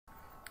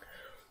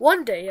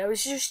One day I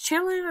was just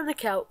chilling on the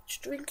couch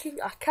drinking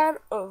a can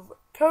of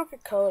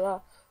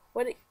Coca-Cola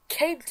when it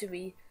came to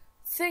me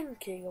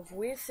thinking of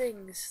weird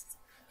things.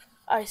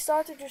 I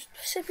started just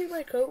sipping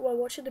my Coke while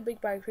watching The Big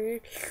Bang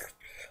Theory,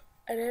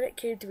 and then it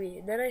came to me,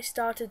 and then I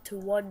started to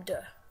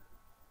wonder.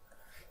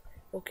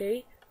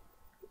 Okay?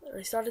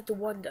 I started to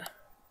wonder.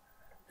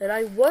 And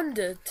I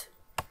wondered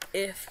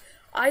if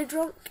I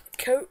drank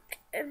Coke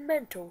and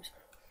Mentos,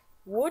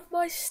 would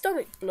my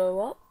stomach blow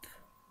up?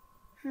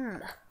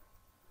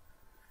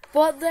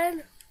 But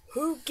then,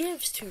 who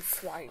gives two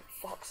flying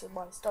fucks if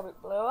my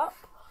stomach blow up?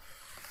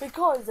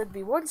 Because there'd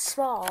be one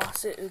smart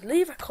ass that would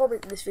leave a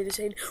comment in this video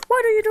saying,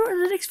 why don't you do it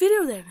in the next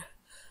video then?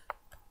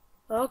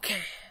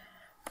 Okay.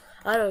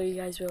 I know you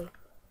guys will.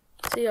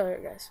 See you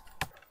later, guys.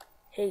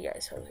 Hey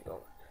guys, how's it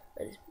going?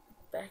 It's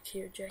back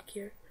here, Jack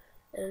here.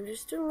 And I'm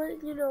just to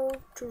let you know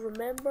to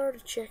remember to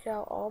check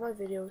out all my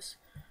videos.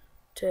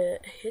 To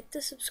hit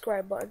the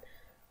subscribe button.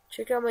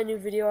 Check out my new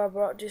video I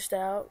brought just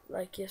out,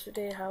 like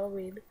yesterday,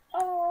 Halloween.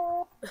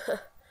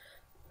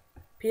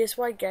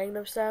 PSY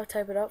Gangnam Style,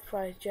 type it up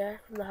by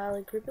Jack from the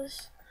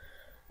Highland-creepaz.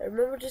 And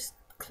remember, just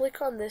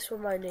click on this where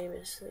my name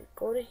is. Like,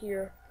 go to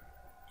here,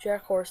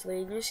 Jack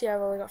Horsley, and you see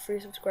I've only got 3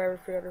 subscribers,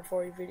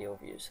 340 video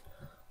views.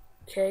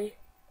 Okay?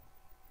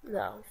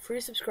 No, 3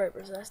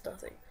 subscribers, that's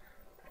nothing.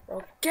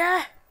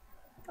 Okay?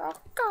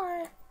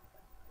 Okay.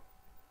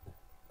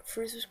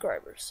 3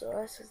 subscribers, so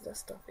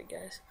that's nothing,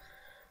 guys.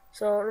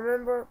 So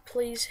remember,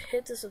 please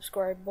hit the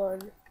subscribe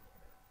button.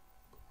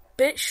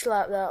 Bitch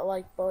slap that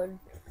like button.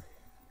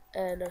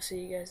 And I'll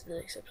see you guys in the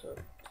next episode.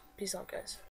 Peace out, guys.